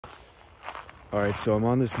All right, so I'm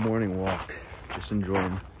on this morning walk, just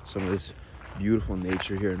enjoying some of this beautiful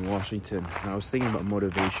nature here in Washington. And I was thinking about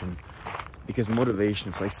motivation, because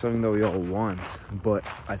motivation, it's like something that we all want. But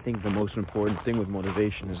I think the most important thing with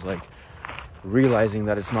motivation is like realizing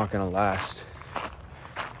that it's not gonna last.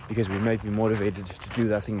 Because we might be motivated to do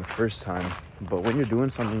that thing the first time, but when you're doing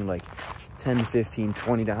something like 10, 15,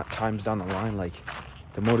 20 times down the line, like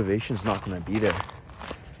the motivation's not gonna be there.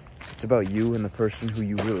 It's about you and the person who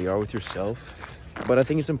you really are with yourself. But I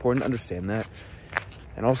think it's important to understand that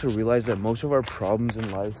and also realize that most of our problems in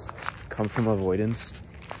life come from avoidance.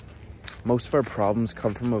 Most of our problems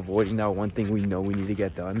come from avoiding that one thing we know we need to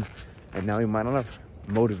get done. And now we might not have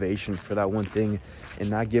motivation for that one thing in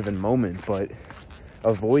that given moment, but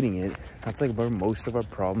avoiding it, that's like where most of our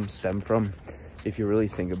problems stem from, if you really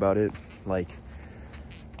think about it. Like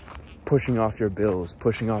pushing off your bills,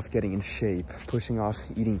 pushing off getting in shape, pushing off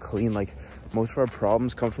eating clean. Like most of our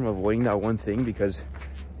problems come from avoiding that one thing because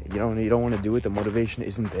you don't want to do it. The motivation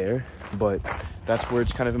isn't there. But that's where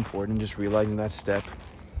it's kind of important, just realizing that step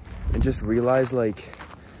and just realize, like,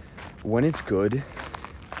 when it's good,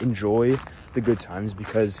 enjoy the good times,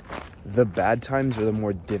 because the bad times or the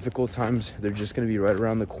more difficult times, they're just going to be right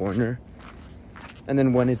around the corner. And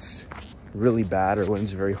then when it's really bad or when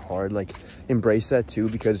it's very hard, like, embrace that too,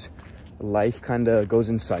 because life kind of goes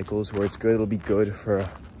in cycles. Where it's good, it'll be good for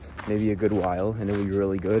maybe a good while and it'll be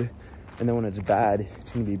really good, and then when it's bad,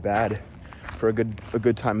 it's going to be bad for a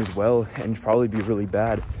good time as well, and probably be really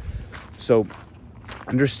bad. So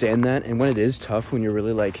understand that, and when it is tough, when you're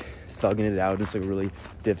really like thugging it out, it's like a really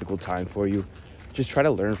difficult time for you, just try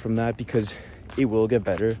to learn from that, because it will get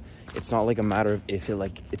better. It's not like a matter of if,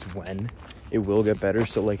 it's when. It will get better.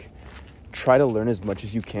 So like try to learn as much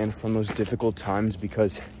as you can from those difficult times,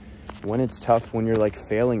 because when it's tough, when you're like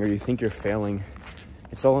failing or you think you're failing,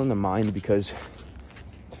 it's all in the mind, because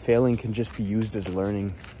failing can just be used as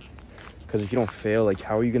learning. Because if you don't fail, like,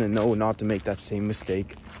 how are you going to know not to make that same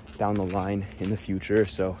mistake down the line in the future?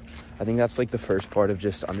 So I think that's like the first part of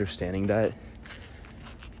just understanding that.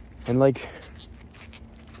 And like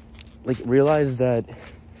realize that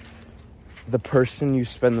the person you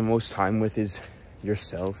spend the most time with is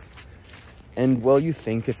yourself. And while you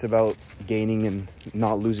think it's about gaining and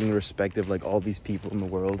not losing the respect of like all these people in the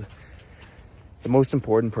world, the most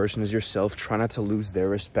important person is yourself. Try not to lose their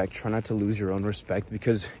respect. Try not to lose your own respect,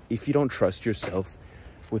 because if you don't trust yourself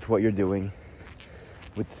with what you're doing,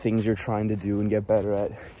 with the things you're trying to do and get better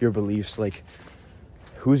at, your beliefs, like,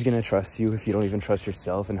 who's gonna trust you if you don't even trust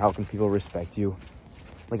yourself? And how can people respect you?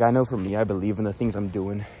 Like, I know for me, I believe in the things I'm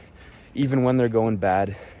doing, even when they're going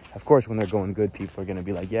bad. Of course, when they're going good, people are gonna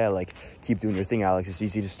be like, yeah, like, keep doing your thing, Alex. It's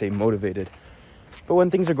easy to stay motivated. But when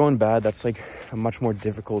things are going bad, that's like a much more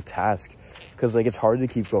difficult task, because like it's hard to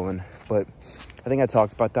keep going. But I think I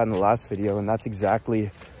talked about that in the last video, and that's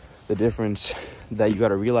exactly the difference that you got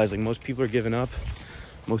to realize. Like, most people are giving up.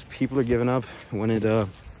 Most people are giving up when it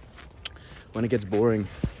gets boring.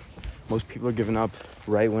 Most people are giving up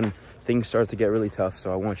right when things start to get really tough.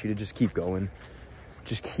 So I want you to just keep going.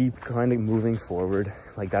 Just keep kind of moving forward.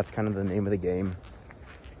 Like, that's kind of the name of the game.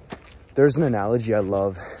 There's an analogy I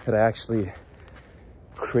love that I actually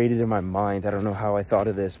created in my mind. I don't know how I thought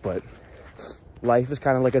of this, but life is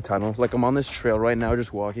kind of like a tunnel. Like, I'm on this trail right now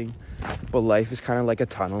just walking, but life is kind of like a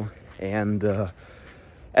tunnel. And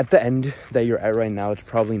at the end that you're at right now, it's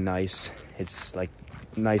probably nice. It's like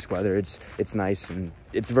nice weather. It's nice and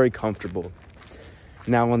it's very comfortable.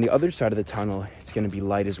 Now on the other side of the tunnel, it's going to be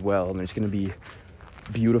light as well, and it's going to be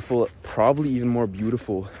beautiful, probably even more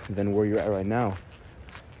beautiful than where you're at right now.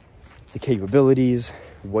 The capabilities,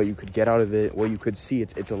 what you could get out of it, what you could see,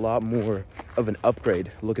 it's a lot more of an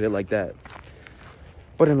upgrade. Look at it like that.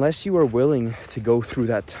 But unless you are willing to go through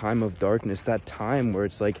that time of darkness, that time where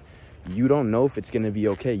it's like you don't know if it's going to be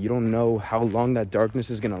okay, you don't know how long that darkness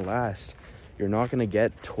is going to last, you're not going to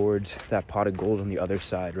get towards that pot of gold on the other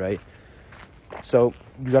side, right? So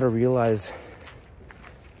you got to realize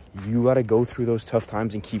you got to go through those tough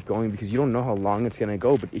times and keep going, because you don't know how long it's going to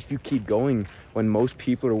go. But if you keep going when most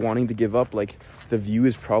people are wanting to give up, like, the view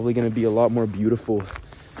is probably going to be a lot more beautiful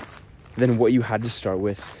than what you had to start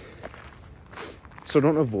with. So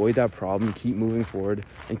don't avoid that problem. Keep moving forward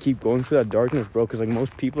and keep going through that darkness, bro, because like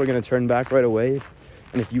most people are going to turn back right away.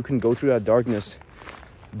 And if you can go through that darkness,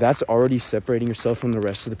 that's already separating yourself from the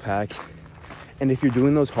rest of the pack. And if you're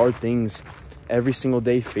doing those hard things every single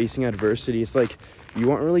day, facing adversity, it's like you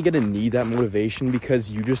aren't really going to need that motivation, because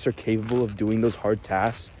you just are capable of doing those hard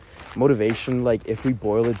tasks. Motivation, like, if we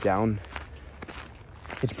boil it down,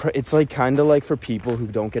 it's like kind of like for people who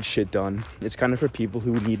don't get shit done. It's kind of for people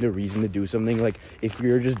who need a reason to do something. Like, if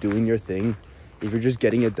you're just doing your thing if you're just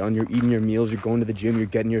getting it done, you're eating your meals, you're going to the gym, you're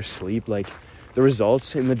getting your sleep, like the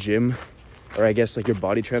results in the gym, or I guess like your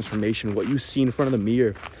body transformation, what you see in front of the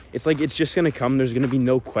mirror, it's like, it's just gonna come. There's gonna be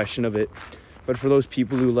no question of it. But for those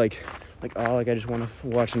people who like, oh, like I just want to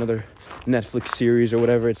watch another Netflix series or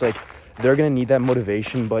whatever, it's like, they're gonna need that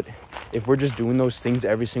motivation. But if we're just doing those things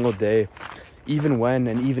every single day, even when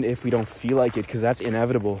and even if we don't feel like it, because that's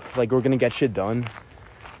inevitable, like we're gonna get shit done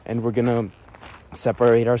and we're gonna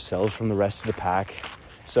separate ourselves from the rest of the pack.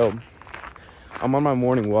 So I'm on my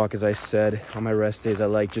morning walk, as I said. On my rest days, I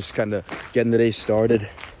like just kind of getting the day started,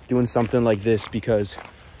 doing something like this, because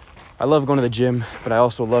I love going to the gym, but I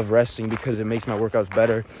also love resting because it makes my workouts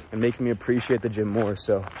better and makes me appreciate the gym more.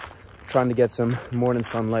 So trying to get some morning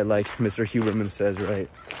sunlight, like Mr. Huberman says, right?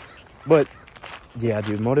 But yeah,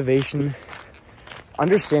 dude, motivation,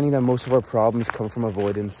 understanding that most of our problems come from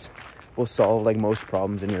avoidance will solve like most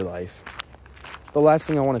problems in your life. The last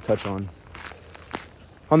thing I want to touch on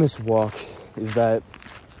this walk is that,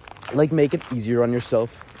 like, make it easier on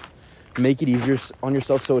yourself. Make it easier on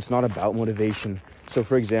yourself so it's not about motivation. So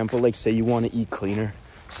for example, like say you want to eat cleaner.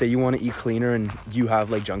 Say you want to eat cleaner and you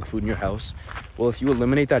have like junk food in your house. Well, if you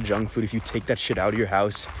eliminate that junk food, if you take that shit out of your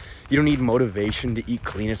house, you don't need motivation to eat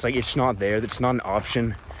clean. It's like, it's not there. It's not an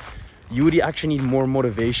option. You would actually need more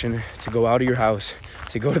motivation to go out of your house,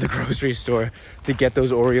 to go to the grocery store, to get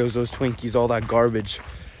those Oreos, those Twinkies, all that garbage,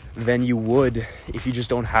 than you would if you just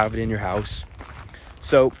don't have it in your house.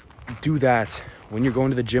 So do that when you're going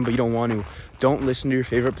to the gym, but you don't want to. Don't listen to your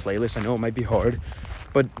favorite playlist. I know it might be hard,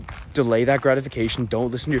 but delay that gratification.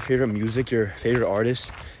 Don't listen to your favorite music, your favorite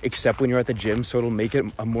artist, except when you're at the gym, so it'll make it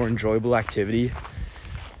a more enjoyable activity.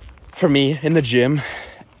 For me, in the gym,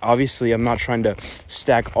 obviously, I'm not trying to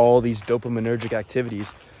stack all these dopaminergic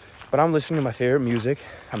activities, but I'm listening to my favorite music.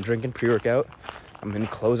 I'm drinking pre-workout. I'm in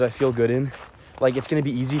clothes I feel good in. Like, it's going to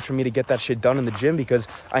be easy for me to get that shit done in the gym because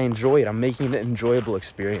I enjoy it. I'm making it an enjoyable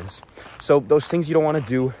experience. So those things you don't want to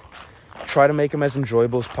do, try to make them as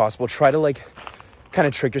enjoyable as possible. Try to like kind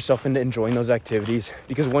of trick yourself into enjoying those activities,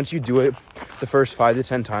 because once you do it the first 5 to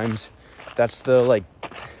 10 times, that's the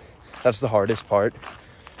hardest part,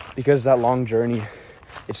 because that long journey,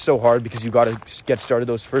 it's so hard because you got to get started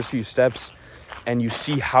those first few steps and you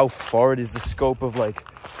see how far it is, the scope of like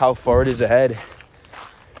how far it is ahead.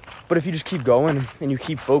 But if you just keep going and you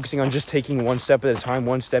keep focusing on just taking one step at a time,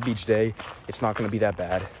 one step each day, it's not going to be that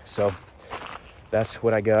bad. So that's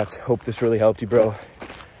what I got. Hope this really helped you, bro.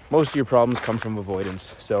 Most of your problems come from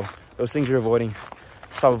avoidance. So those things you're avoiding,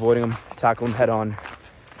 stop avoiding them, tackle them head on,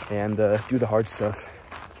 and do the hard stuff.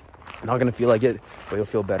 Not going to feel like it, but you'll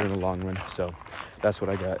feel better in the long run. So that's what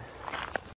I got.